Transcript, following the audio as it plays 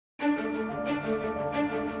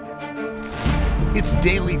It's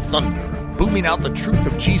Daily Thunder, booming out the truth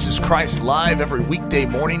of Jesus Christ live every weekday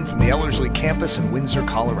morning from the Ellerslie campus in Windsor,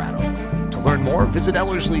 Colorado. To learn more, visit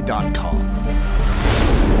Ellerslie.com.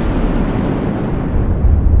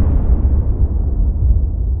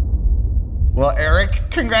 Well,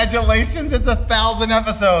 Eric, congratulations. It's 1,000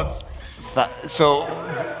 episodes. So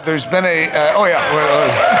there's been a...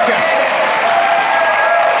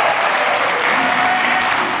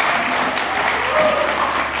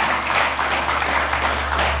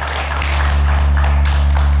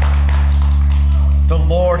 The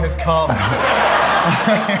Lord has come.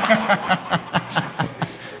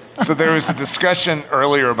 So there was a discussion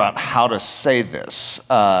earlier about how to say this.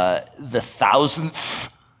 The 1000th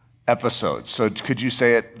episode. So could you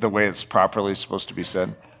say it the way it's properly supposed to be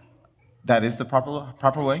said? That is the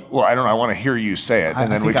proper way? Well, I don't know. I want to hear you say it, and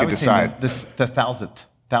then we can decide. The 1000th.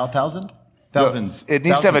 Thousand? Thousands. It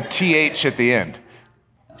needs to have a TH at the end.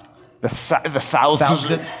 The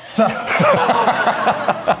thousandth.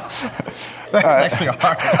 That's actually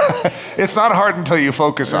hard. It's not hard until you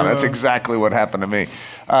focus on it. That's exactly what happened to me.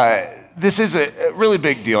 This is a really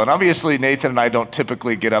big deal. And obviously, Nathan and I don't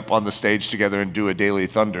typically get up on the stage together and do a Daily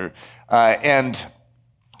Thunder. And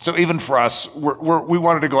so even for us, we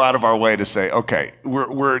wanted to go out of our way to say, okay,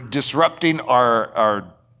 we're disrupting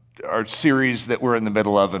our series that we're in the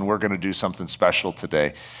middle of, and we're going to do something special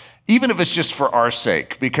today. Even if it's just for our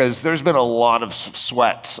sake, because there's been a lot of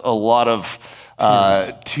sweat, a lot of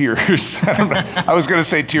tears. I don't know. I was going to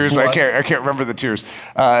say tears, but I can't remember the tears.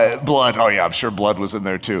 Blood. Oh yeah, I'm sure blood was in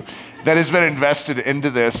there too. That has been invested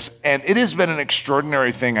into this, and it has been an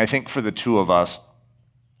extraordinary thing, I think, for the two of us.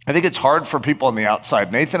 I think it's hard for people on the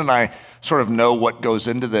outside. Nathan and I sort of know what goes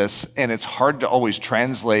into this, and it's hard to always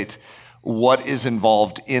translate what is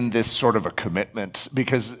involved in this sort of a commitment.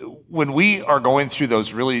 Because when we are going through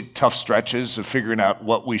those really tough stretches of figuring out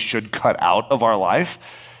what we should cut out of our life,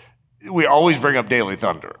 we always bring up Daily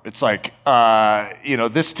Thunder. It's like,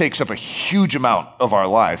 this takes up a huge amount of our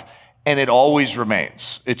life, and it always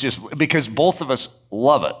remains. It's just because both of us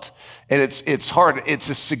love it. And it's hard.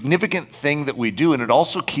 It's a significant thing that we do, and it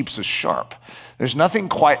also keeps us sharp. There's nothing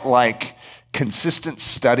quite like consistent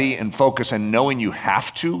study and focus and knowing you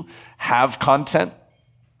have to have content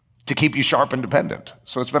to keep you sharp and dependent.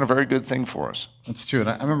 So it's been a very good thing for us. That's true. And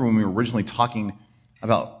I remember when we were originally talking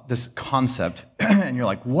about this concept, and you're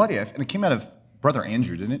like, what if? And it came out of Brother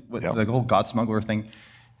Andrew, didn't it? With the whole God smuggler thing.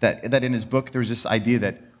 That in his book, there's this idea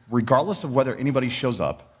that regardless of whether anybody shows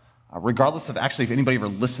up, regardless of actually if anybody ever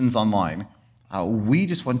listens online, we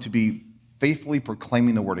just want to be faithfully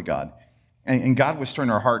proclaiming the Word of God. And God was stirring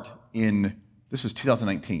our heart this was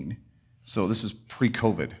 2019, so this is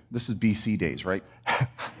pre-COVID. This is BC days, right?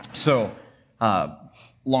 So,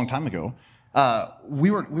 long time ago,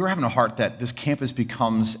 we were having a heart that this campus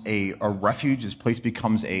becomes a refuge. This place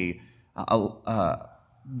becomes the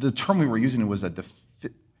term we were using was a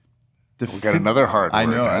we got another hard word. I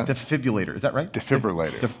know, a defibrillator. Is that right?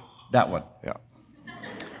 Defibrillator. That one. Yeah.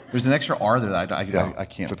 There's an extra R there that I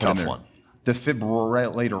can't it's a put in there. tough one.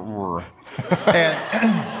 Defibrillator.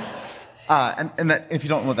 And that, if you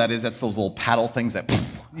don't know what that is, that's those little paddle things that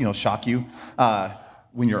shock you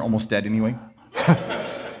when you're almost dead anyway.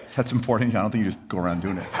 That's important. I don't think you just go around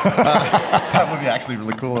doing it. That would be actually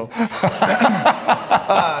really cool, though.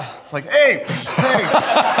 It's like, hey,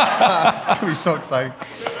 it could be so exciting.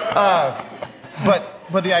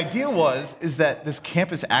 But the idea is that this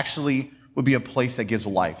campus actually would be a place that gives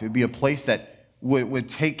life. It would be a place that would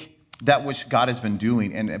take that which God has been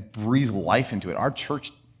doing and breathe life into it. Our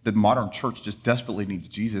church, the modern church, just desperately needs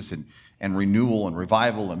Jesus and renewal and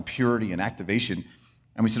revival and purity and activation.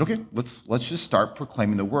 And we said, okay, let's just start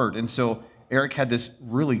proclaiming the word. And so Eric had this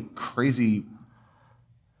really crazy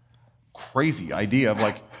idea of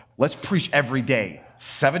like, let's preach every day,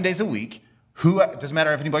 7 days a week. It doesn't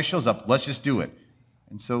matter if anybody shows up, let's just do it.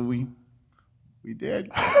 And so we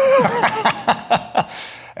did.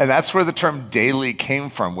 And that's where the term daily came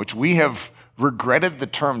from, which we have regretted the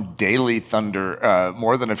term Daily Thunder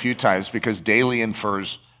more than a few times because daily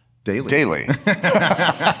infers daily.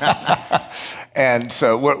 And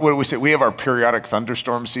so what do we say? We have our periodic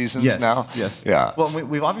thunderstorm seasons now? Yes. Yeah. Well,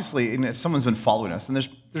 we've obviously, and if someone's been following us, then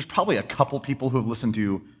there's probably a couple people who have listened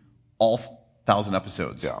to all 1,000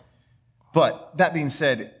 episodes. Yeah. But that being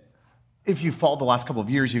said, if you followed the last couple of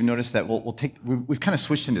years, you've noticed that we've kind of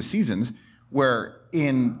switched into seasons where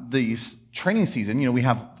in the training season, we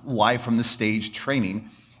have live from the stage training.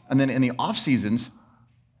 And then in the off seasons,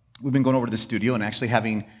 we've been going over to the studio and actually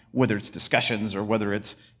having, whether it's discussions or whether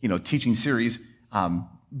it's, teaching series,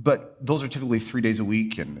 but those are typically 3 days a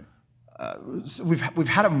week. And we've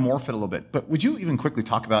had to morph it a little bit. But would you even quickly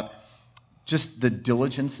talk about just the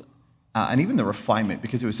diligence and even the refinement,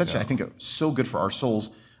 because it was such, I think, so good for our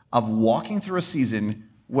souls of walking through a season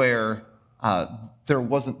where there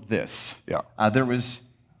wasn't this. There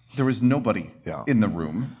was nobody in the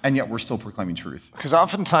room, and yet we're still proclaiming truth. Because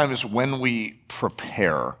oftentimes when we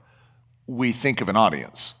prepare, we think of an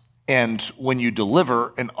audience. And when you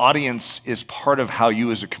deliver, an audience is part of how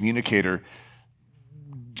you as a communicator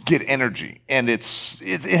get energy. And it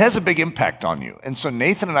has a big impact on you. And so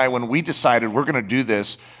Nathan and I, when we decided we're going to do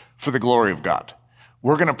this for the glory of God,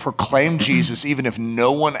 we're going to proclaim Jesus even if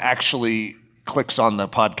no one actually clicks on the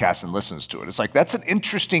podcast and listens to it. It's like, that's an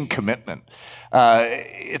interesting commitment.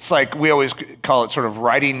 It's like, we always call it sort of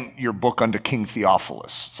writing your book unto King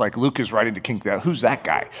Theophilus. It's like Luke is writing to King Theophilus. Who's that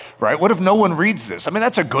guy, right? What if no one reads this? I mean,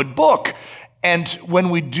 that's a good book. And when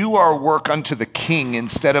we do our work unto the king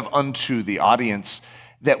instead of unto the audience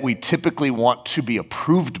that we typically want to be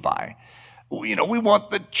approved by, we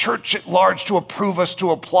want the church at large to approve us,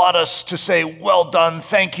 to applaud us, to say, well done,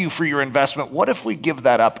 thank you for your investment. What if we give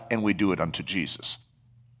that up and we do it unto Jesus?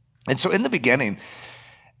 And so in the beginning,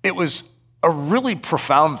 it was a really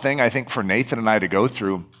profound thing, I think, for Nathan and I to go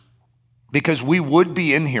through, because we would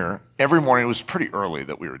be in here every morning. It was pretty early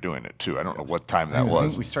that we were doing it, too. I don't know what time that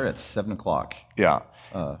was. We started at 7 o'clock. Yeah.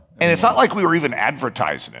 And it's not like we were even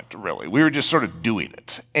advertising it, really. We were just sort of doing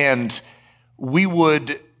it. And we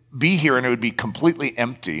would be here and it would be completely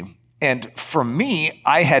empty. And for me,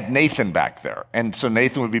 I had Nathan back there. And so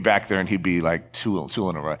Nathan would be back there and he'd be like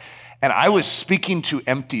tooling away. And I was speaking to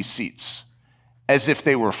empty seats as if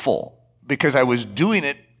they were full, because I was doing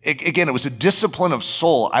it. Again, it was a discipline of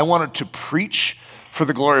soul. I wanted to preach for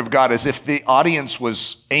the glory of God as if the audience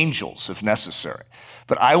was angels, if necessary.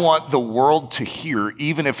 But I want the world to hear,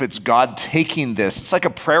 even if it's God taking this. It's like a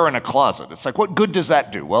prayer in a closet. It's like, what good does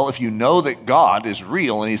that do? Well, if you know that God is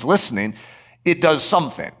real and he's listening, it does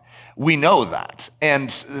something. We know that. And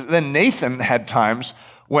then Nathan had times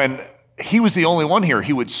when he was the only one here.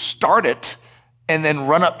 He would start it and then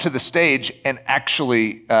run up to the stage and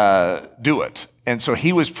actually do it. And so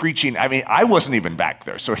he was preaching. I mean, I wasn't even back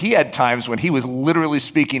there. So he had times when he was literally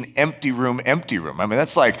speaking empty room, empty room. I mean,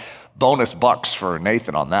 that's like bonus bucks for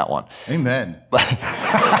Nathan on that one. Amen.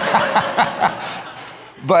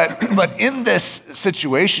 But in this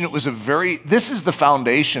situation, it was this is the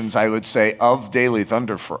foundations, I would say, of Daily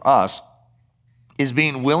Thunder for us, is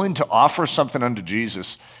being willing to offer something unto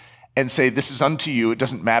Jesus and say, this is unto you. It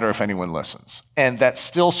doesn't matter if anyone listens. And that's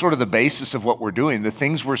still sort of the basis of what we're doing. The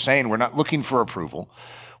things we're saying, we're not looking for approval.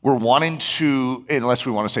 We're wanting to, unless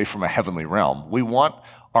we want to say from a heavenly realm, we want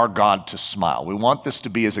our God to smile. We want this to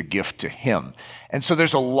be as a gift to him. And so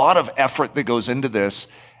there's a lot of effort that goes into this,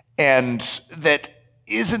 and that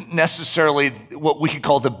isn't necessarily what we could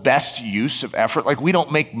call the best use of effort. Like, we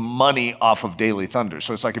don't make money off of Daily Thunder.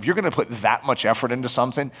 So it's like, if you're going to put that much effort into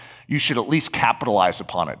something, you should at least capitalize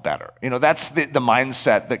upon it better. That's the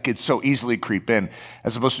mindset that could so easily creep in,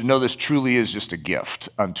 as opposed to, no, this truly is just a gift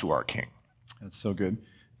unto our King. That's so good.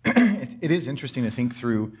 It is interesting to think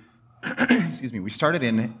through. Excuse me. We started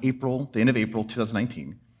in April, the end of April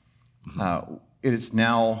 2019. Mm-hmm. It is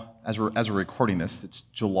now, as we're recording this, it's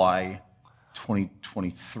July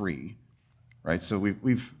 2023, right? So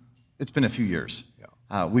it's been a few years.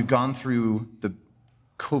 Yeah. We've gone through the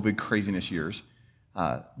COVID craziness years.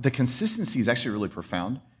 The consistency is actually really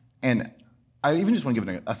profound. And I even just want to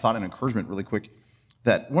give a thought and encouragement really quick,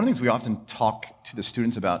 that one of the things we often talk to the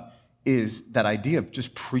students about is that idea of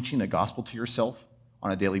just preaching the gospel to yourself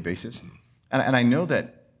on a daily basis. And I know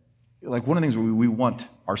that, like, one of the things we want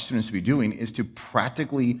our students to be doing is to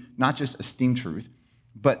practically not just esteem truth,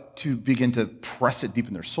 but to begin to press it deep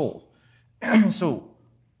in their soul. So,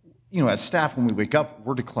 as staff, when we wake up,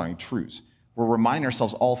 we're declaring truths. We're reminding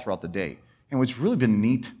ourselves all throughout the day. And what's really been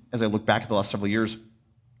neat, as I look back at the last several years,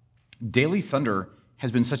 Daily Thunder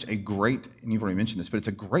has been such a great, and you've already mentioned this, but it's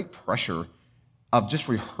a great pressure of just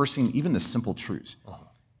rehearsing even the simple truths. Uh-huh.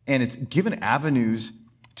 And it's given avenues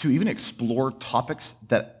to even explore topics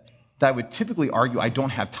that I would typically argue I don't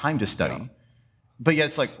have time to study. Yeah. But yet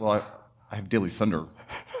it's like, well, I have Daily Thunder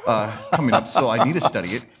coming up, so I need to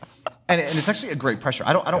study it. And it's actually a great pressure.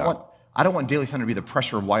 I don't want Daily Thunder to be the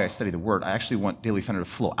pressure of why I study the Word. I actually want Daily Thunder to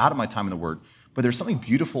flow out of my time in the Word. But there's something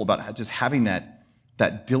beautiful about just having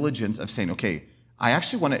that diligence of saying, okay, I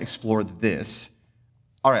actually want to explore this.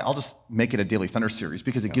 All right, I'll just make it a Daily Thunder series,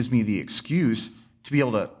 because it gives me the excuse to be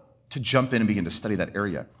able to jump in and begin to study that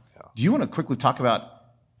area. Yeah. Do you want to quickly talk about,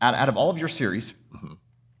 out of all of your series, mm-hmm.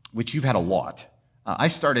 which you've had a lot, I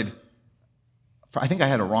started, I think I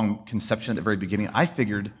had a wrong conception at the very beginning. I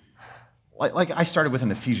figured, like I started with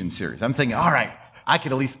an Ephesians series. I'm thinking, all right, I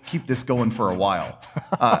could at least keep this going for a while,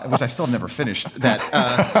 which I still have never finished that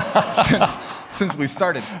since we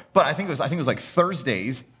started. But I think it was like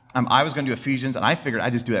Thursdays. I was going to do Ephesians, and I figured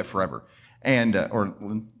I'd just do that forever, and or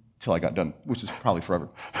until I got done, which is probably forever.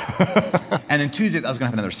 And then Tuesdays I was going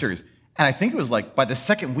to have another series, and I think it was like by the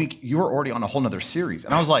second week you were already on a whole nother series,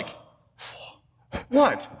 and I was like,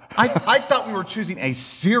 what? I thought we were choosing a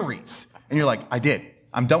series, and you're like, I did.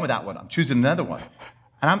 I'm done with that one. I'm choosing another one,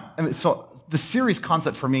 and so the series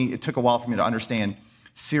concept for me, it took a while for me to understand.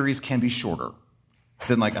 Series can be shorter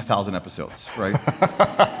than like 1,000 episodes, right?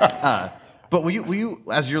 But will you,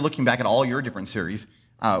 as you're looking back at all your different series,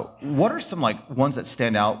 what are some like ones that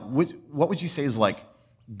stand out? What would you say is like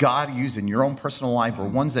God used in your own personal life, or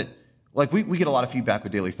ones that like we get a lot of feedback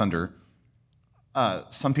with Daily Thunder.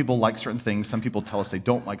 Some people like certain things. Some people tell us they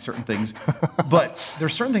don't like certain things. But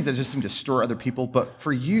there's certain things that just seem to stir other people. But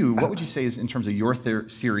for you, what would you say is in terms of your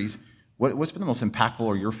series? What's been the most impactful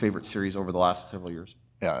or your favorite series over the last several years?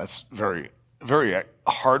 Yeah, that's very, very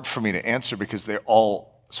hard for me to answer because they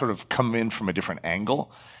all sort of come in from a different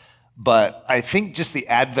angle. But I think just the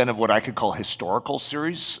advent of what I could call historical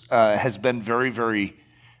series has been very, very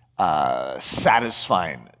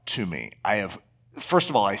satisfying to me. First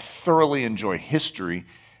of all, I thoroughly enjoy history,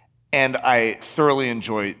 and I thoroughly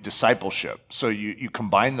enjoy discipleship. So you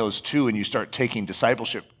combine those two, and you start taking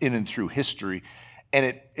discipleship in and through history,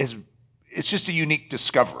 and it's just a unique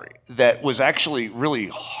discovery that was actually really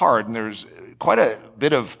hard, and there's quite a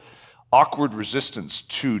bit of awkward resistance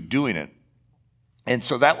to doing it. And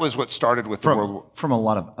so that was what started with the World War. From a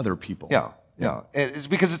lot of other people. Yeah. It's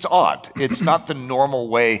because it's odd. It's not the normal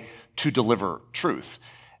way to deliver truth.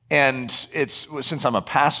 And since I'm a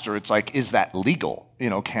pastor, it's like, is that legal?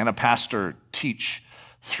 Can a pastor teach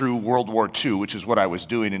through World War II, which is what I was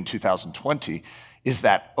doing in 2020? Is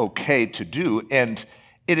that okay to do? And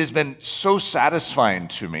it has been so satisfying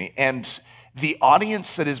to me. And the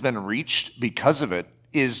audience that has been reached because of it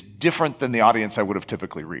is different than the audience I would have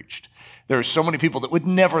typically reached. There are so many people that would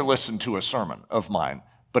never listen to a sermon of mine.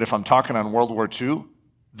 But if I'm talking on World War II,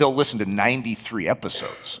 they'll listen to 93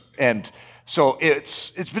 episodes. And so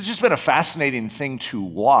it's just been a fascinating thing to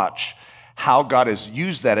watch how God has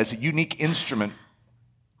used that as a unique instrument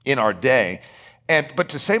in our day. But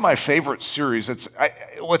to say my favorite series,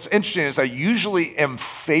 what's interesting is I usually am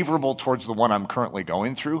favorable towards the one I'm currently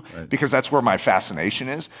going through, right, because that's where my fascination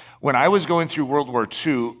is. When I was going through World War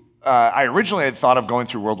II, I originally had thought of going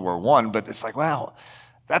through World War I, but it's like, wow,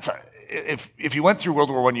 if you went through World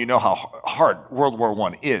War I, you know how hard World War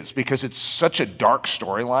I is, because it's such a dark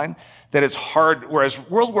storyline that it's hard, whereas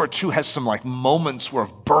World War II has some like moments where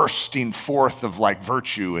bursting forth of like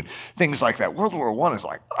virtue and things like that. World War I is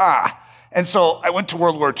like, And so I went to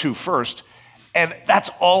World War II first, and that's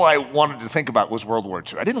all I wanted to think about was World War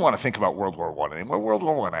II. I didn't want to think about World War I anymore. World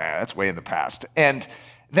War I, that's way in the past. And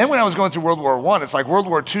then when I was going through World War I, it's like World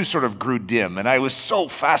War II sort of grew dim, and I was so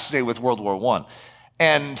fascinated with World War I.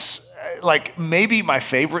 And like maybe my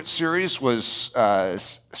favorite series was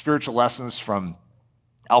Spiritual Lessons from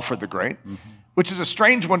Alfred the Great, which is a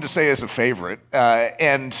strange one to say as a favorite.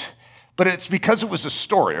 But it's because it was a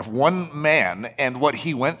story of one man and what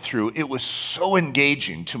he went through. It was so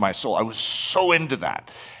engaging to my soul. I was so into that.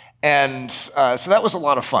 And so that was a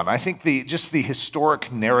lot of fun. I think just the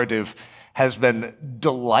historic narrative has been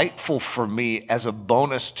delightful for me as a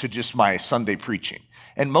bonus to just my Sunday preaching.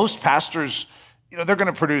 And most pastors, they're going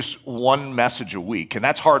to produce one message a week, and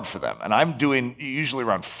that's hard for them. And I'm doing usually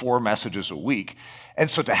around 4 messages a week. And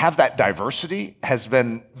so to have that diversity has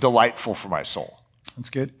been delightful for my soul. That's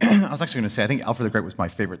good. I was actually going to say, I think Alfred the Great was my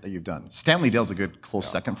favorite that you've done. Stanley Dale's a good close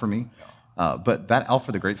second for me. But that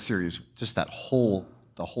Alfred the Great series, just the whole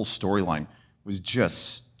storyline was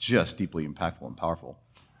just deeply impactful and powerful.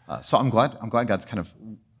 So I'm glad God's kind of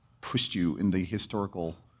pushed you in the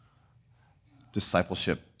historical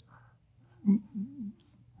discipleship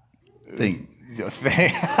thing.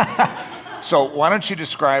 So why don't you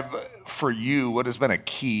describe for you what has been a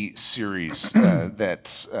key series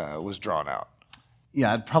that was drawn out?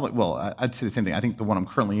 Yeah, I'd say the same thing. I think the one I'm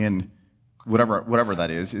currently in, whatever that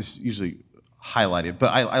is usually highlighted. But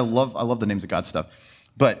I love the names of God stuff.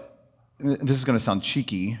 But this is going to sound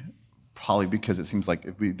cheeky, probably because it seems like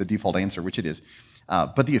it'd be the default answer, which it is.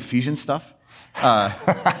 But the Ephesians stuff,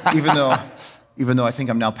 even though I think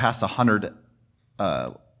I'm now past 100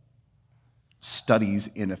 studies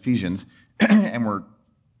in Ephesians, and we're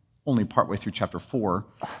only partway through chapter 4,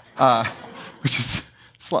 which is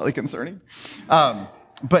slightly concerning.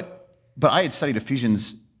 But I had studied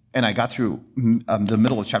Ephesians And I got through the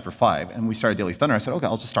middle of chapter 5, and we started Daily Thunder. I said, okay,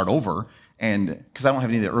 I'll just start over, and because I don't have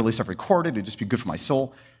any of the early stuff recorded, it'd just be good for my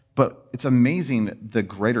soul. But it's amazing the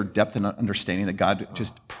greater depth and understanding that God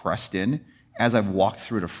just pressed in as I've walked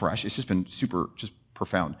through it afresh. It's just been super, just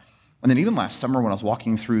profound. And then even last summer when I was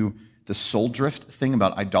walking through the soul drift thing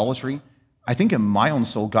about idolatry, I think in my own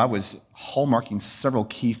soul, God was hallmarking several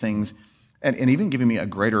key things and even giving me a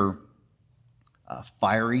greater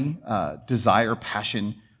fiery desire,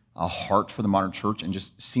 passion, a heart for the modern church, and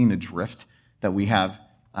just seeing the drift that we have.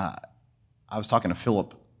 I was talking to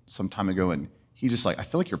Philip some time ago, and he's just like, I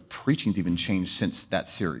feel like your preaching's even changed since that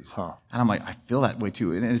series. And I'm like, I feel that way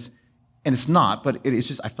too. And it's not, but it's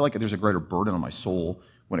just, I feel like there's a greater burden on my soul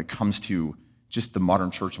when it comes to just the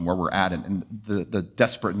modern church and where we're at, and the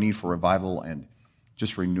desperate need for revival and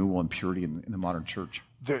just renewal and purity in the modern church.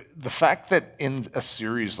 The fact that in a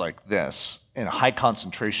series like this, in a high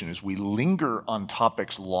concentration, is we linger on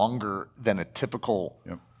topics longer than a typical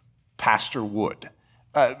pastor would.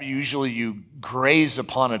 Usually you graze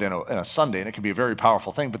upon it in a Sunday, and it can be a very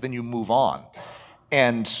powerful thing, but then you move on.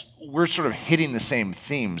 And we're sort of hitting the same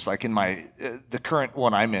themes. Like in the current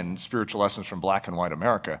one I'm in, Spiritual Lessons from Black and White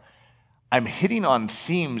America, I'm hitting on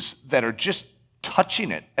themes that are just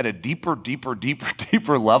touching it at a deeper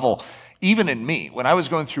level, even in me. When I was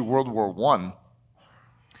going through World War I,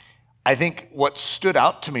 I think what stood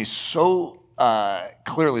out to me so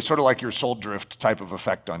clearly, sort of like your soul drift type of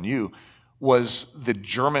effect on you, was the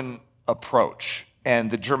German approach and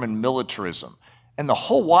the German militarism. And the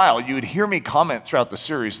whole while, you would hear me comment throughout the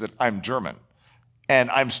series that I'm German. And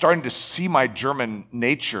I'm starting to see my German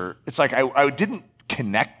nature. It's like I didn't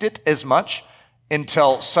connect it as much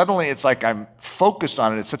until suddenly it's like I'm focused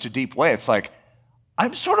on it in such a deep way. It's like,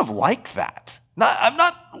 I'm sort of like that. I'm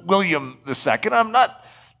not William II. I'm not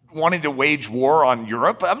wanting to wage war on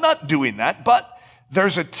Europe. I'm not doing that. But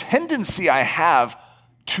there's a tendency I have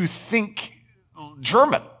to think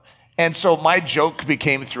German. And so my joke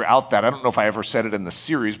became throughout that, I don't know if I ever said it in the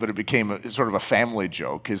series, but it became sort of a family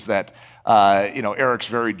joke, is that, Eric's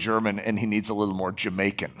very German and he needs a little more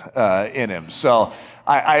Jamaican in him. So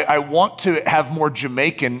I want to have more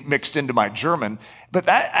Jamaican mixed into my German, but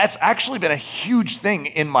that's actually been a huge thing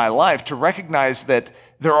in my life, to recognize that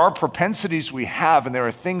there are propensities we have, and there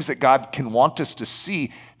are things that God can want us to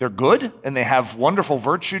see. They're good, and they have wonderful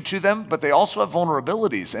virtue to them, but they also have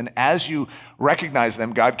vulnerabilities. And as you recognize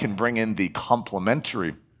them, God can bring in the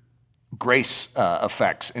complementary grace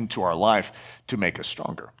effects into our life to make us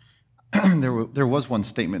stronger. There was one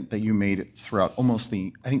statement that you made throughout almost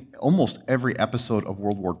every episode of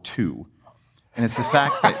World War II, and it's the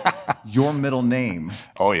fact that your middle name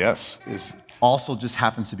is also just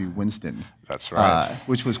happens to be Winston. That's right.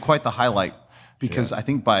 Which was quite the highlight, because I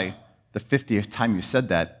think by the 50th time you said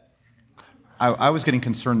that, I was getting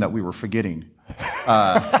concerned that we were forgetting.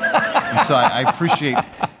 And so I appreciate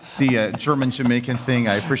the German Jamaican thing.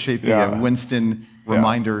 I appreciate the Winston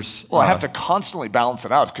reminders. Well, I have to constantly balance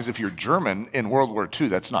it out, because if you're German in World War II,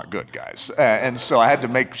 that's not good, guys. And so I had to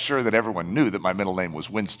make sure that everyone knew that my middle name was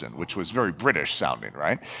Winston, which was very British sounding,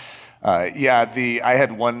 right? I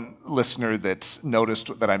had one listener that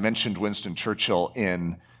noticed that I mentioned Winston Churchill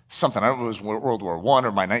in something, I don't know if it was World War I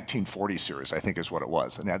or my 1940 series, I think is what it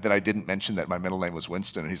was, and that I didn't mention that my middle name was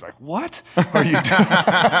Winston, and he's like, what are you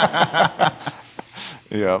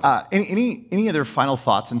doing? Any other final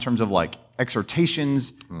thoughts in terms of like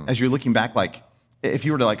exhortations as you're looking back, like if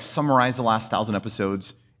you were to like summarize the last 1,000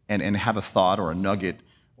 episodes and have a thought or a nugget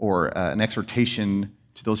or an exhortation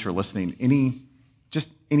to those who are listening,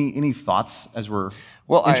 any thoughts as we're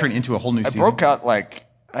entering into a whole new season? I broke out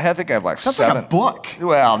I think I have That's 7. like a book.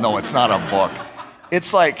 Well, no, it's not a book.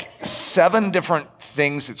 It's like 7 different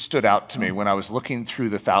things that stood out to me when I was looking through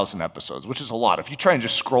the 1,000 episodes, which is a lot. If you try and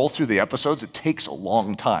just scroll through the episodes, it takes a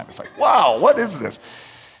long time. It's like, wow, what is this?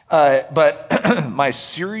 But my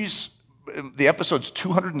series, the episodes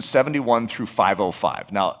 271 through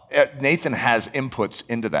 505. Now, Nathan has inputs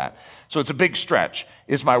into that, so it's a big stretch,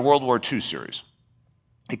 is my World War II series.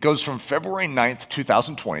 It goes from February 9th,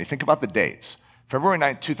 2020. Think about the dates. February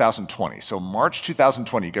 9th, 2020. So March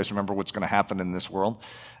 2020, you guys remember what's going to happen in this world?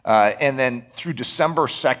 And then through December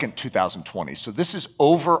 2nd, 2020. So this is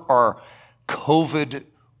over our COVID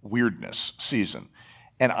weirdness season.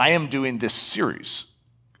 And I am doing this series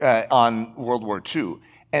on World War II.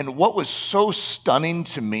 And what was so stunning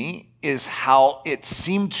to me is how it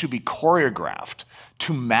seemed to be choreographed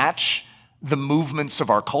to match the movements of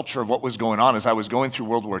our culture of what was going on as I was going through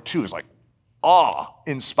World War II. It was like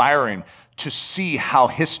awe-inspiring to see how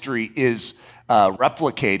history is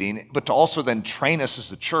replicating, but to also then train us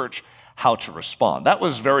as a church how to respond. That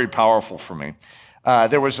was very powerful for me.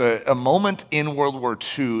 There was a moment in World War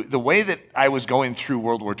II, the way that I was going through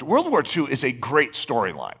World War II. World War II is a great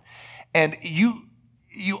storyline. And you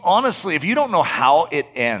honestly, if you don't know how it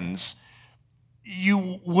ends,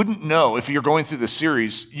 you wouldn't know. If you're going through the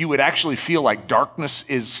series, you would actually feel like darkness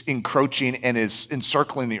is encroaching and is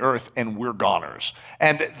encircling the earth and we're goners.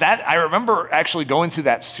 And that, I remember actually going through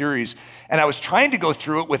that series, and I was trying to go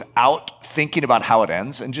through it without thinking about how it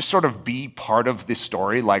ends and just sort of be part of this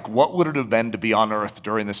story. Like, what would it have been to be on earth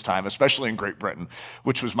during this time, especially in Great Britain,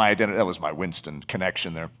 which was my identity. That was my Winston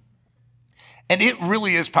connection there. And it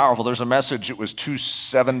really is powerful. There's a message, it was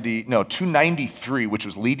 293, which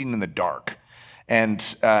was Leading in the Dark. And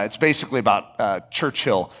it's basically about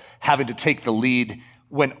Churchill having to take the lead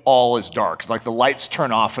when all is dark. It's like the lights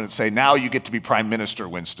turn off and it say, now you get to be prime minister,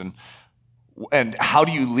 Winston. And how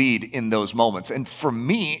do you lead in those moments? And for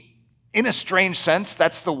me, in a strange sense,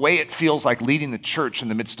 that's the way it feels like leading the church in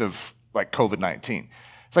the midst of like COVID-19.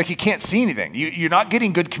 It's like you can't see anything. You're not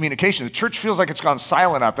getting good communication. The church feels like it's gone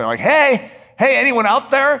silent out there. Like, hey, anyone out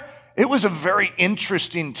there? It was a very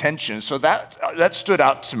interesting tension. So that stood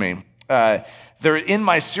out to me. They're in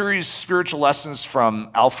my series, Spiritual Lessons from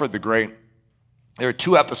Alfred the Great. There are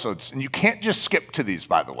 2 episodes, and you can't just skip to these,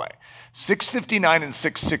 by the way. 659 and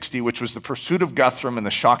 660, which was the pursuit of Guthrum and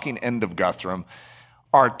the shocking end of Guthrum,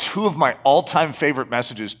 are 2 of my all-time favorite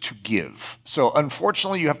messages to give. So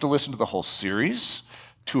unfortunately, you have to listen to the whole series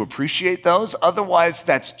to appreciate those. Otherwise,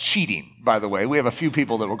 that's cheating, by the way. We have a few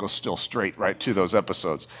people that will go still straight right to those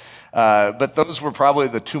episodes. But those were probably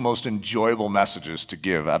the 2 most enjoyable messages to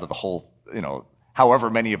give out of the whole, however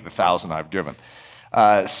many of the 1,000 I've given.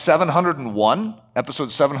 701,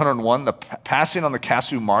 episode 701, the passing on the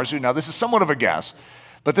Casu Marzu. Now, this is somewhat of a guess,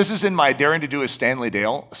 but this is in my Daring to Do a Stanley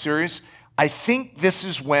Dale series. I think this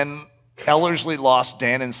is when Ellerslie lost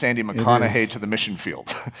Dan and Sandy McConaughey to the mission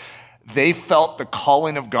field. They felt the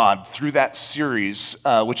calling of God through that series,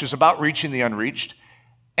 which is about reaching the unreached.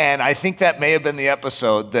 And I think that may have been the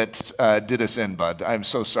episode that did us in, bud. I'm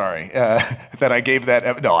so sorry that I gave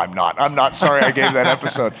that. No, I'm not. I'm not sorry I gave that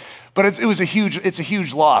episode. But it's a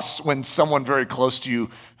huge loss when someone very close to you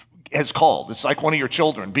has called. It's like one of your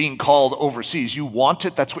children being called overseas. You want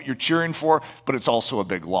it. That's what you're cheering for. But it's also a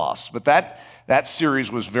big loss. But that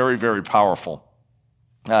series was very, very powerful.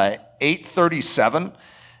 837,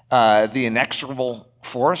 The Inexorable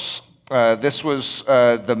Force. This was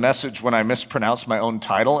the message when I mispronounced my own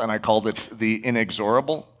title, and I called it The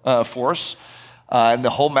Inexorable Force. And the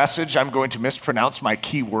whole message, I'm going to mispronounce my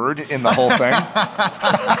key word in the whole thing.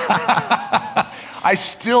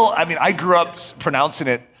 I grew up pronouncing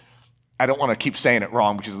it, I don't want to keep saying it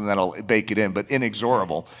wrong because then that'll bake it in, but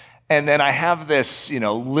inexorable. And then I have this,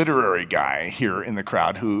 literary guy here in the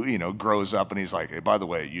crowd who, grows up and he's like, hey, by the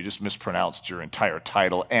way, you just mispronounced your entire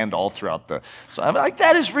title and all throughout so I'm like,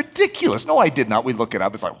 that is ridiculous. No, I did not. We look it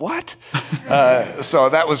up. It's like, what? So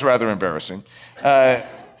that was rather embarrassing.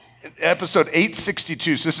 Episode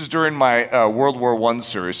 862, so this is during my World War I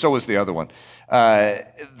series. So was the other one.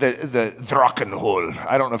 The Drachenhol.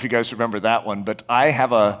 I don't know if you guys remember that one, but I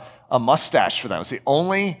have a mustache for that. It was the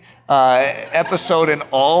only episode in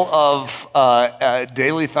all of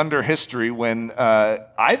Daily Thunder history when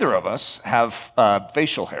either of us have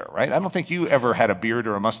facial hair, right? I don't think you ever had a beard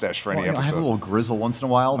or a mustache for any episode. I have a little grizzle once in a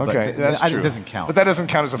while, but it doesn't count. But that doesn't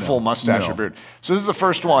count as a full mustache or beard. So this is the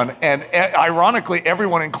first one, and ironically,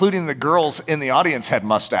 everyone, including the girls in the audience, had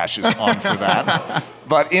mustaches on for that.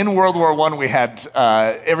 But in World War I, we had,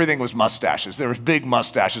 everything was mustaches. There was big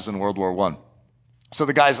mustaches in World War I. So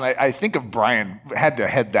the guys, and I think of Brian, had to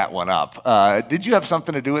head that one up. Did you have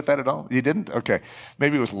something to do with that at all? You didn't? Okay.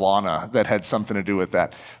 Maybe it was Lana that had something to do with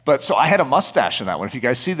that. But so I had a mustache in that one. If you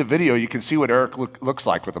guys see the video, you can see what Eric looks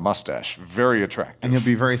like with a mustache. Very attractive. And you'll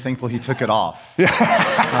be very thankful he took it off.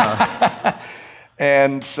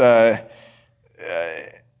 And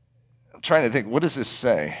I'm trying to think, what does this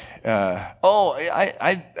say? I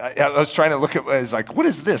was trying to look at, I was like, what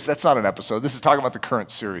is this? That's not an episode. This is talking about the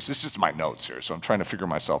current series. This is just my notes here, so I'm trying to figure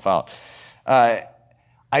myself out.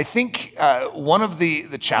 I think one of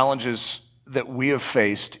the challenges that we have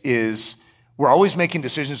faced is we're always making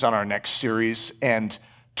decisions on our next series, and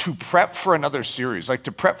to prep for another series, like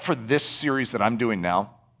to prep for this series that I'm doing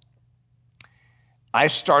now, I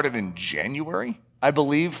started in January, I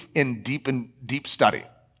believe, in deep study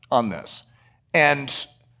on this. And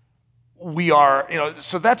we are,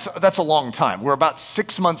 so that's a long time. We're about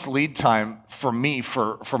 6 months lead time for me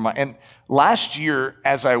for my, and last year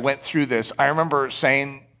as I went through this, I remember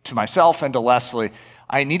saying to myself and to Leslie,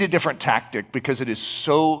 I need a different tactic because it is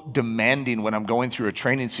so demanding when I'm going through a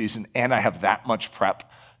training season and I have that much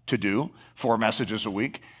prep to do, 4 messages a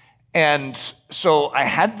week. And so I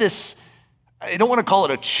had this, I don't want to call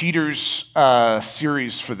it a cheaters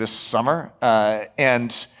series for this summer.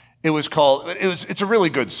 And it's a really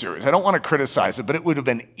good series. I don't want to criticize it, but it would have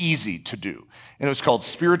been easy to do. And it was called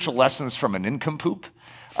Spiritual Lessons from a Nincompoop.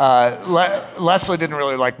 Leslie didn't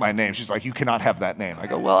really like my name. She's like, you cannot have that name. I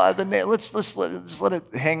go, well, the name, let's let it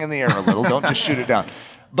hang in the air a little. Don't just shoot it down.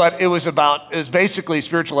 But it was basically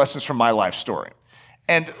spiritual lessons from my life story.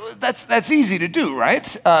 And that's easy to do,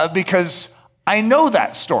 right? Because I know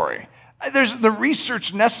that story. There's the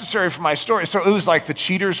research necessary for my story. So it was like the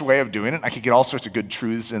cheater's way of doing it. I could get all sorts of good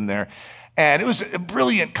truths in there. And it was a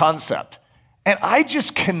brilliant concept. And I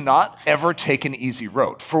just cannot ever take an easy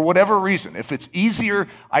road for whatever reason. If it's easier,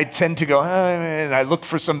 I tend to go, and I look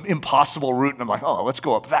for some impossible route, and I'm like, oh, let's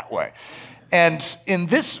go up that way. And in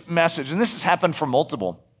this message, and this has happened for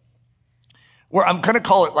multiple, where I'm going to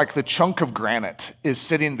call it like the chunk of granite is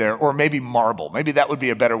sitting there, or maybe marble. Maybe that would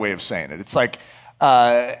be a better way of saying it. It's like,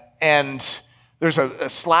 and there's a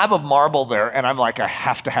slab of marble there, and I'm like, I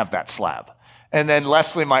have to have that slab. And then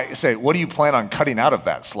Leslie might say, what do you plan on cutting out of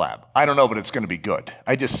that slab? I don't know, but it's going to be good.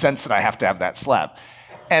 I just sense that I have to have that slab.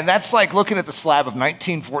 And that's like looking at the slab of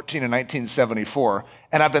 1914 and 1974,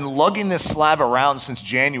 and I've been lugging this slab around since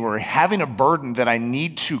January, having a burden that I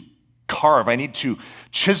need to carve, I need to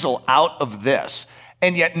chisel out of this,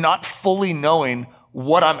 and yet not fully knowing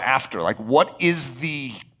what I'm after. Like, what is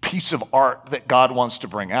the piece of art that God wants to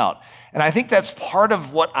bring out? And I think that's part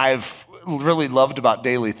of what I've really loved about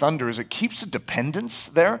Daily Thunder is it keeps a dependence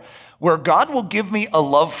there where God will give me a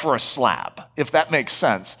love for a slab, if that makes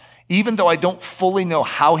sense, even though I don't fully know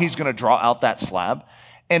how he's going to draw out that slab.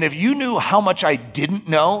 And if you knew how much I didn't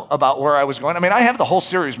know about where I was going, I mean, I have the whole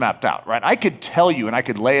series mapped out, right? I could tell you and I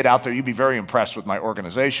could lay it out there. You'd be very impressed with my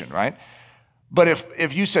organization, right? But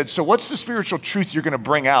if you said, so what's the spiritual truth you're going to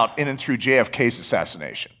bring out in and through JFK's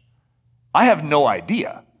assassination? I have no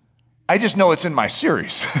idea. I just know it's in my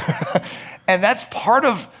series. And that's part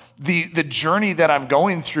of the journey that I'm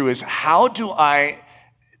going through is how do I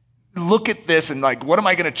look at this and like, what am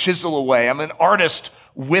I going to chisel away? I'm an artist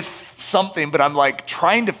with something, but I'm like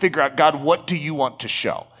trying to figure out, God, what do you want to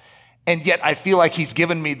show? And yet I feel like he's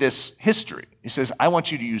given me this history. He says, I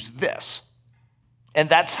want you to use this. And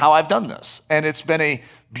that's how I've done this. And it's been a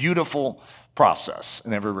beautiful process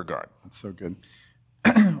in every regard. That's so good.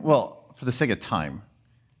 Well, for the sake of time,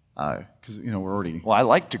 because we're already. Well, I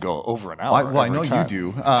like to go over an hour. Well, I know you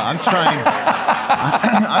do. I'm trying.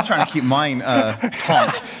 I'm trying to keep mine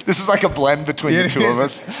taut. This is like a blend between the two of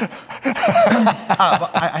us.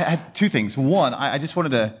 I had two things. One, I just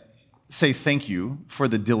wanted to say thank you for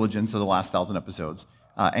the diligence of the last 1,000 episodes,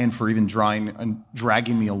 and for even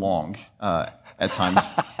dragging me along at times.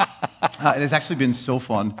 It has actually been so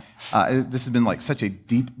fun. This has been like such a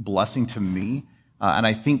deep blessing to me, and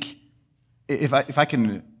I think if I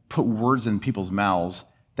can put words in people's mouths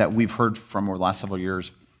that we've heard from over the last several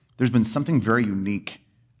years, there's been something very unique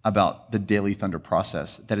about the Daily Thunder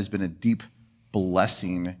process that has been a deep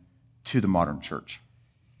blessing to the modern church.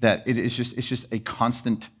 That it's just a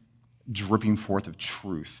constant dripping forth of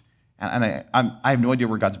truth. And I have no idea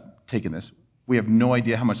where God's taking this. We have no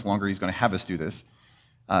idea how much longer he's going to have us do this.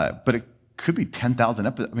 But it could be 10,000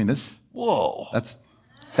 episodes. I mean, this. Whoa.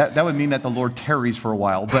 That would mean that the Lord tarries for a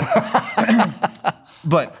while.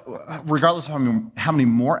 But regardless of how many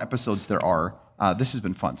more episodes there are, this has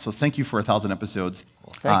been fun. So thank you for 1,000 episodes.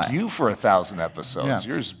 Well, thank you for 1,000 episodes. Yeah.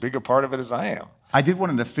 You're as big a part of it as I am. I did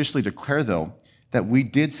want to officially declare, though, that we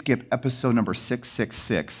did skip episode number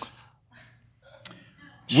 666,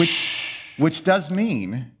 which does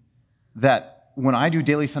mean that when I do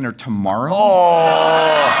Daily Thunder tomorrow...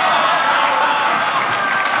 Oh!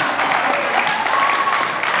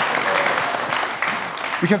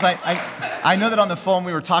 Because I know that on the phone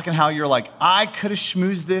we were talking how you're like, I could have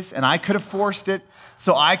schmoozed this and I could have forced it,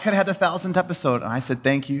 so I could have had the 1,000th episode. And I said,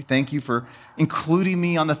 thank you for including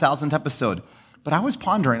me on the 1,000th episode. But I was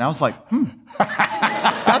pondering, I was like,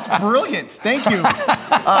 that's brilliant. Thank you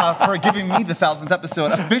for giving me the 1,000th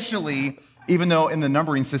episode officially, even though in the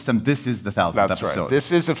numbering system, this is the 1,000th That's episode. Right.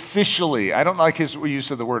 This is officially. I don't like his use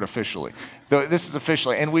of the word officially. This is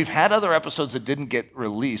officially. And we've had other episodes that didn't get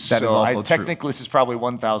released. That is also true. Technically, this is probably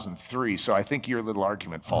 1,003, so I think your little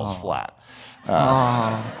argument falls flat.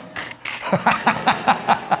 But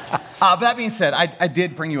that being said, I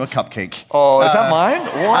did bring you a cupcake. Oh, is that mine?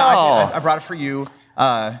 Wow. I brought it for you.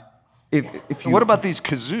 If you. What about these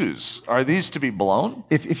kazoos? Are these to be blown?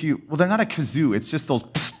 Well, they're not a kazoo. It's just those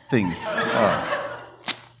things. Right?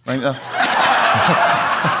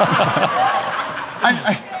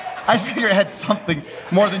 I figured it had something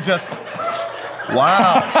more than just.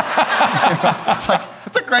 Wow.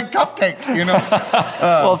 It's a great cupcake, you know?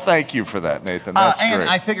 Well, thank you for that, Nathan. That's and great.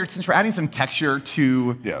 I figured since we're adding some texture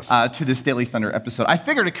to this Daily Thunder episode, I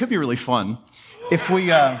figured it could be really fun if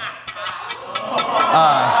we...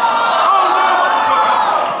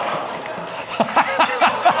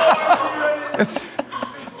 it's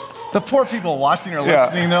the poor people watching or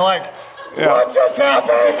listening. They're like, "What just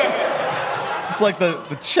happened?" It's like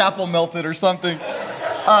the chapel melted or something.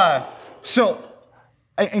 So,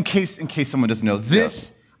 in case someone doesn't know,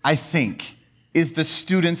 this I think is the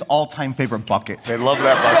students' all-time favorite bucket. They love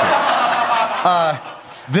that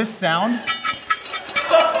bucket. This sound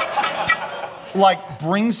like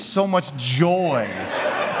brings so much joy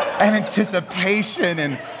and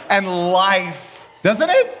anticipation and life, doesn't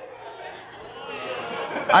it?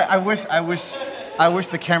 I wish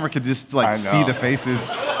the camera could just like see the faces,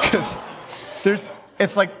 because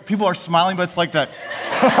it's like people are smiling, but it's like that.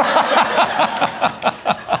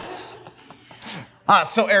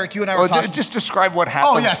 So Eric, you and I were talking. Just describe what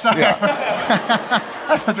happens. Oh yeah, sorry. I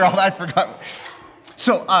forgot.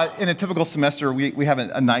 So in a typical semester, we have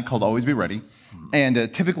a night called Always Be Ready,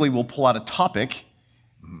 and typically we'll pull out a topic,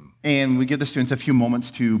 and we give the students a few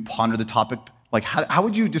moments to ponder the topic. Like, how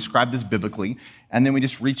would you describe this biblically? And then we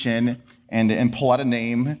just reach in and pull out a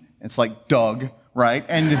name. It's like Doug, right?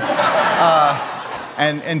 And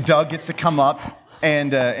and Doug gets to come up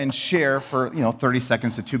and share for 30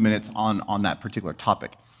 seconds to 2 minutes on that particular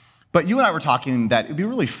topic. But you and I were talking that it'd be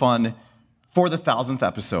really fun for the 1000th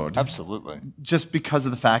episode. Absolutely. Just because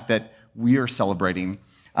of the fact that we are celebrating,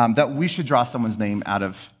 that we should draw someone's name out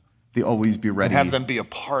of the Always Be Ready. And have them be a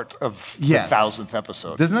part of the 1000th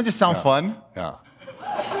episode. Doesn't that just sound fun? Yeah.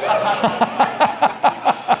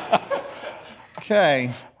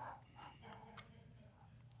 Okay.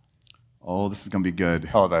 Oh, this is going to be good.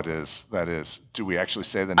 Oh, that is. Do we actually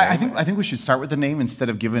say the name? I think we should start with the name instead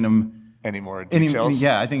of giving them any more details.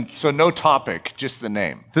 Yeah, I think. So no topic, just the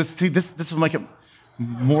name. This will make it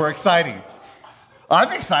more exciting.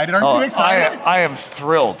 I'm excited. Aren't you excited? I am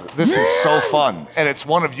thrilled. This is so fun, and it's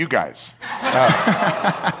one of you guys.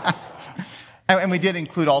 And we did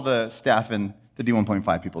include all the staff and the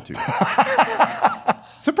D1.5 people too.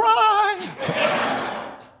 Surprise!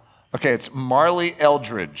 Okay, it's Marley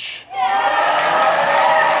Eldridge.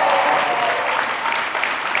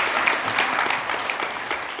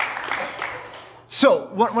 So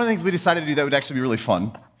one of the things we decided to do that would actually be really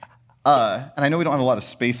fun, and I know we don't have a lot of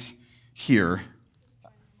space here.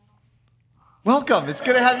 Welcome. It's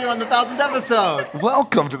good to have you on the 1000th episode.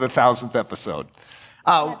 Welcome to the 1000th episode.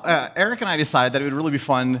 Eric and I decided that it would really be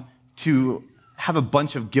fun to have a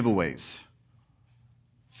bunch of giveaways.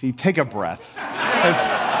 See, take a breath.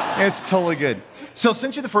 It's totally good. So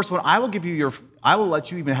since you're the first one, I will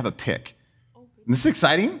let you even have a pick. And this is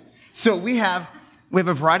exciting. So we have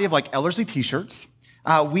a variety of like Ellerslie t-shirts.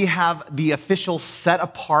 We have the official Set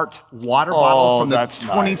Apart water bottle from the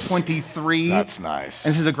 2023. That's nice.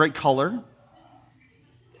 And this is a great color.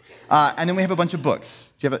 And then we have a bunch of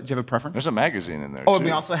books. Do you have a preference? There's a magazine in there, too. Oh, and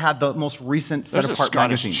we also have the most recent Set Apart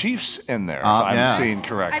magazine. There's a Scottish Chiefs in there, if I'm seeing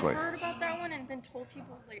correctly. I've heard about that one and been told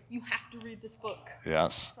people, like, you have to read this book.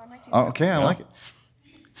 Yes. So I might do that. Okay, I like it.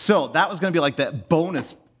 So that was going to be like that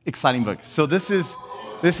bonus exciting book. So this is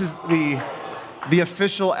the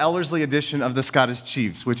official Ellerslie edition of the Scottish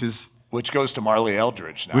Chiefs, which goes to Marley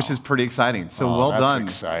Eldridge now. Which is pretty exciting. So well that's done.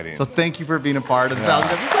 Exciting. So thank you for being a part of the 1000th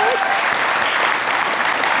episode.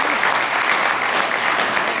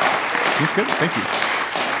 That's good. Thank you.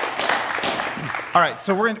 All right,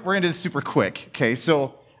 so we're going to do this super quick. Okay,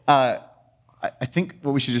 so I think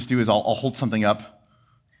what we should just do is I'll hold something up,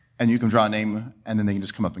 and you can draw a name, and then they can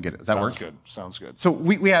just come up and get it. Does that work? Sounds good. So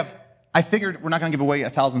we have. I figured we're not going to give away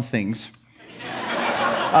 1,000 things.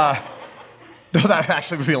 Though that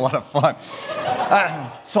actually would be a lot of fun.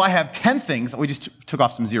 So I have 10 things. We just took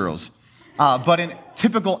off some zeros. But in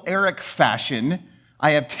typical Eric fashion,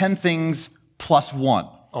 I have 10 things plus 1.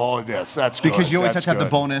 Oh, yes, that's good. Because you always have to have the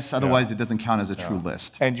bonus, otherwise it doesn't count as a true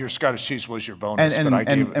list. And your Scottish Chiefs was your bonus,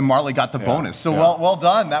 and Marley got the bonus. So well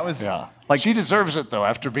done. That was like she deserves it though,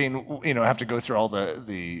 after being have to go through all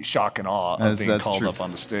the shock and awe of being called up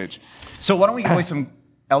on the stage. So why don't we give away some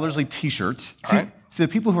Ellerslie t-shirts? See, the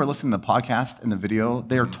people who are listening to the podcast and the video,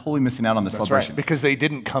 they are totally missing out on the celebration. Right, because they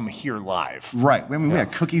didn't come here live. Right. I mean, we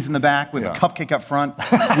had cookies in the back. We have a cupcake up front.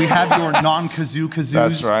 We have your non-kazoo kazoos.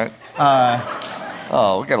 That's right.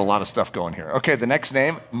 We got a lot of stuff going here. Okay, the next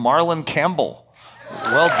name, Marlon Campbell.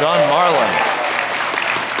 Well done, Marlon.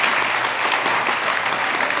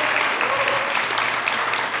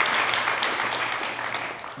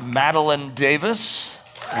 Madeline Davis.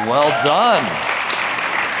 Well done.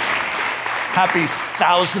 Happy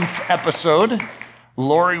 1000th episode.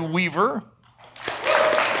 Lori Weaver.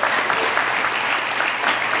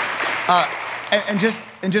 And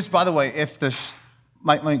just by the way, if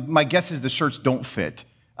my guess is the shirts don't fit,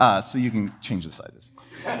 so you can change the sizes.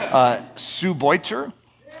 Sue Boiter.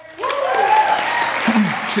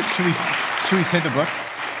 should we say the books?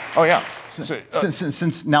 Oh yeah.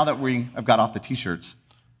 Since now that I've got off the t-shirts,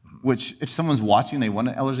 which if someone's watching, they want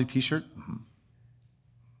an Ellerslie t-shirt,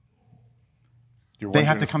 they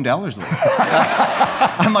have to come to Ellerslie.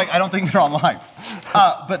 I'm like, I don't think they're online.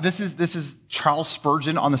 But this is Charles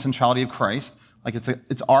Spurgeon on the centrality of Christ. Like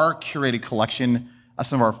it's our curated collection of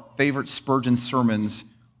some of our favorite Spurgeon sermons,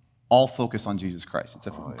 all focused on Jesus Christ. It's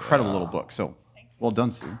an incredible little book. So well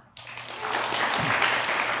done, Sue.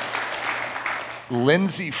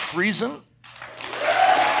 Lindsay Friesen.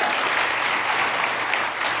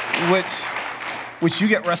 Which you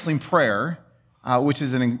get wrestling prayer, which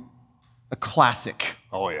is a classic.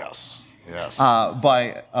 Oh yes, yes.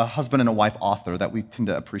 By a husband and a wife author that we tend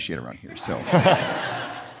to appreciate around here. So,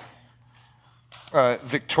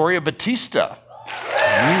 Victoria Batista.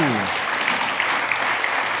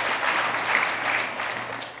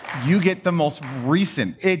 You get the most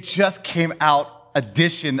recent. It just came out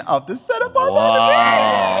edition of the Setup Bar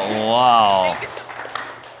magazine. Wow.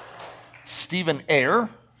 Stephen Eyre.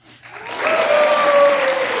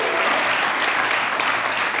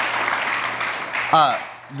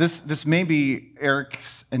 This may be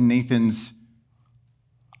Eric's and Nathan's,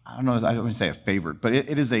 I don't know, I wouldn't say a favorite, but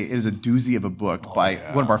it is a doozy of a book by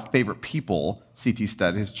one of our favorite people, C.T.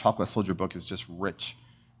 Studd. His Chocolate Soldier book is just rich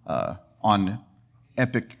on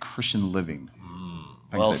epic Christian living.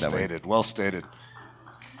 Well stated, well stated.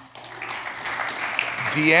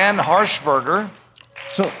 Deanne Harshberger.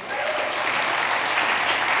 So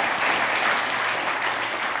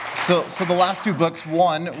the last two books,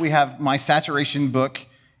 one, we have my Saturation book,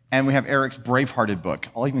 and we have Eric's Bravehearted book.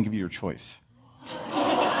 I'll even give you your choice.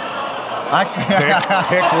 Actually,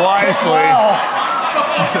 pick wisely.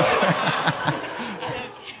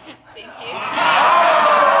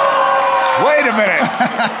 Wait a minute.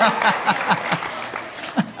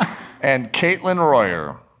 And Caitlin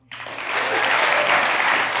Royer.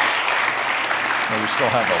 We still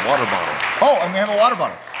have a water bottle. Oh, and we have a water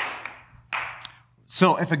bottle.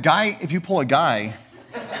 So if you pull a guy,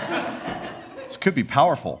 this could be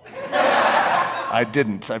powerful. I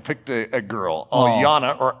didn't. I picked a girl.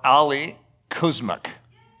 Yana or Ali Kuzmak.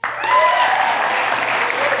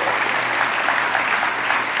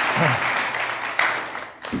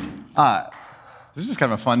 This is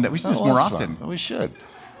kind of a fun. We should do this more often. We should.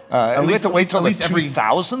 At we have to wait till at least every 2000th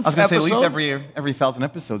I was going to say at least episode? every 1,000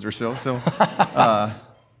 episodes or so.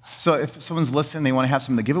 So if someone's listening, they want to have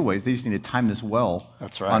some of the giveaways, they just need to time this well.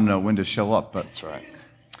 That's right. On when to show up. But that's right.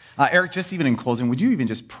 Eric, just even in closing, would you even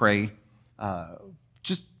just pray,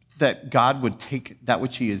 just that God would take that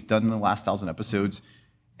which He has done in the last 1,000 episodes,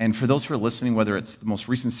 and for those who are listening, whether it's the most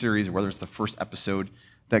recent series or whether it's the first episode,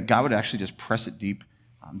 that God would actually just press it deep,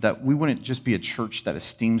 that we wouldn't just be a church that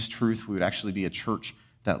esteems truth, we would actually be a church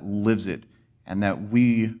that lives it, and that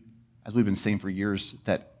we, as we've been saying for years,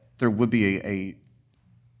 that there would be a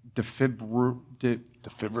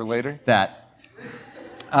defibrillator that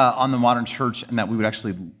on the modern church, and that we would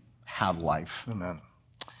actually have life. Amen.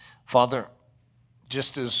 Father,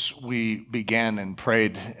 just as we began and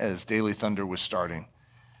prayed as Daily Thunder was starting,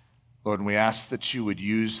 Lord, and we ask that you would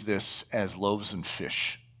use this as loaves and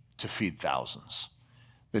fish to feed thousands,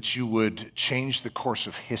 that you would change the course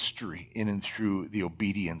of history in and through the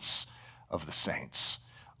obedience of the saints.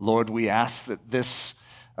 Lord, we ask that this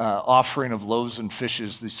offering of loaves and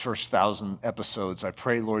fishes, these first 1,000 episodes, I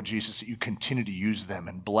pray, Lord Jesus, that you continue to use them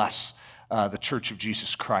and bless the Church of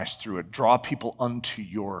Jesus Christ through it. Draw people unto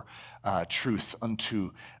your truth, unto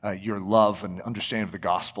your love and understanding of the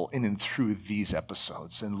gospel in and through these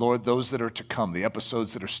episodes. And Lord, those that are to come, the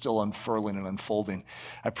episodes that are still unfurling and unfolding,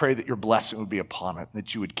 I pray that your blessing would be upon it,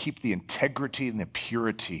 that you would keep the integrity and the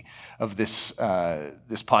purity of this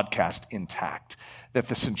podcast intact, that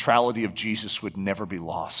the centrality of Jesus would never be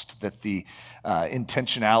lost, that the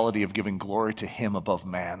intentionality of giving glory to him above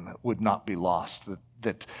man would not be lost,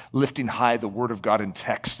 that lifting high the word of God in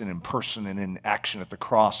text and in person and in action at the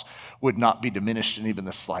cross would not be diminished in even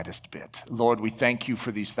the slightest bit. Lord, we thank you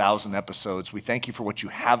for these 1,000 episodes. We thank you for what you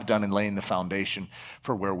have done in laying the foundation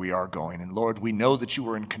for where we are going. And Lord, we know that you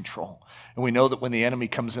are in control. And we know that when the enemy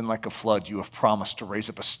comes in like a flood, you have promised to raise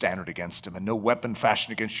up a standard against him, and no weapon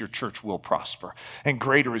fashioned against your church will prosper. And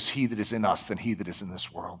greater is he that is in us than he that is in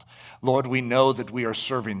this world. Lord, we know that we are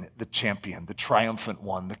serving the champion, the triumphant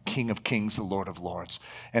one, the King of kings, the Lord of lords. worlds.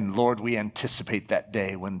 And Lord, we anticipate that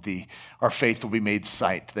day when our faith will be made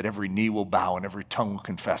sight, that every knee will bow and every tongue will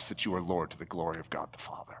confess that you are Lord, to the glory of God the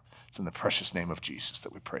Father. It's in the precious name of Jesus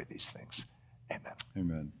that we pray these things. Amen.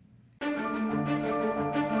 Amen.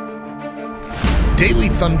 Daily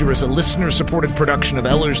Thunder is a listener-supported production of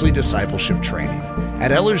Ellerslie Discipleship Training.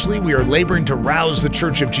 At Ellerslie, we are laboring to rouse the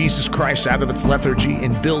Church of Jesus Christ out of its lethargy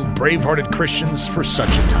and build brave-hearted Christians for such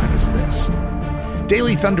a time as this.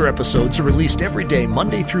 Daily Thunder episodes are released every day,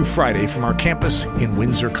 Monday through Friday, from our campus in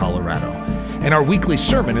Windsor, Colorado. And our weekly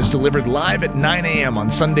sermon is delivered live at 9 a.m.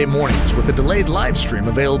 on Sunday mornings, with a delayed live stream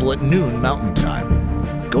available at noon Mountain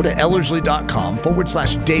Time. Go to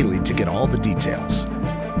ellerslie.com/daily to get all the details.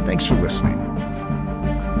 Thanks for listening.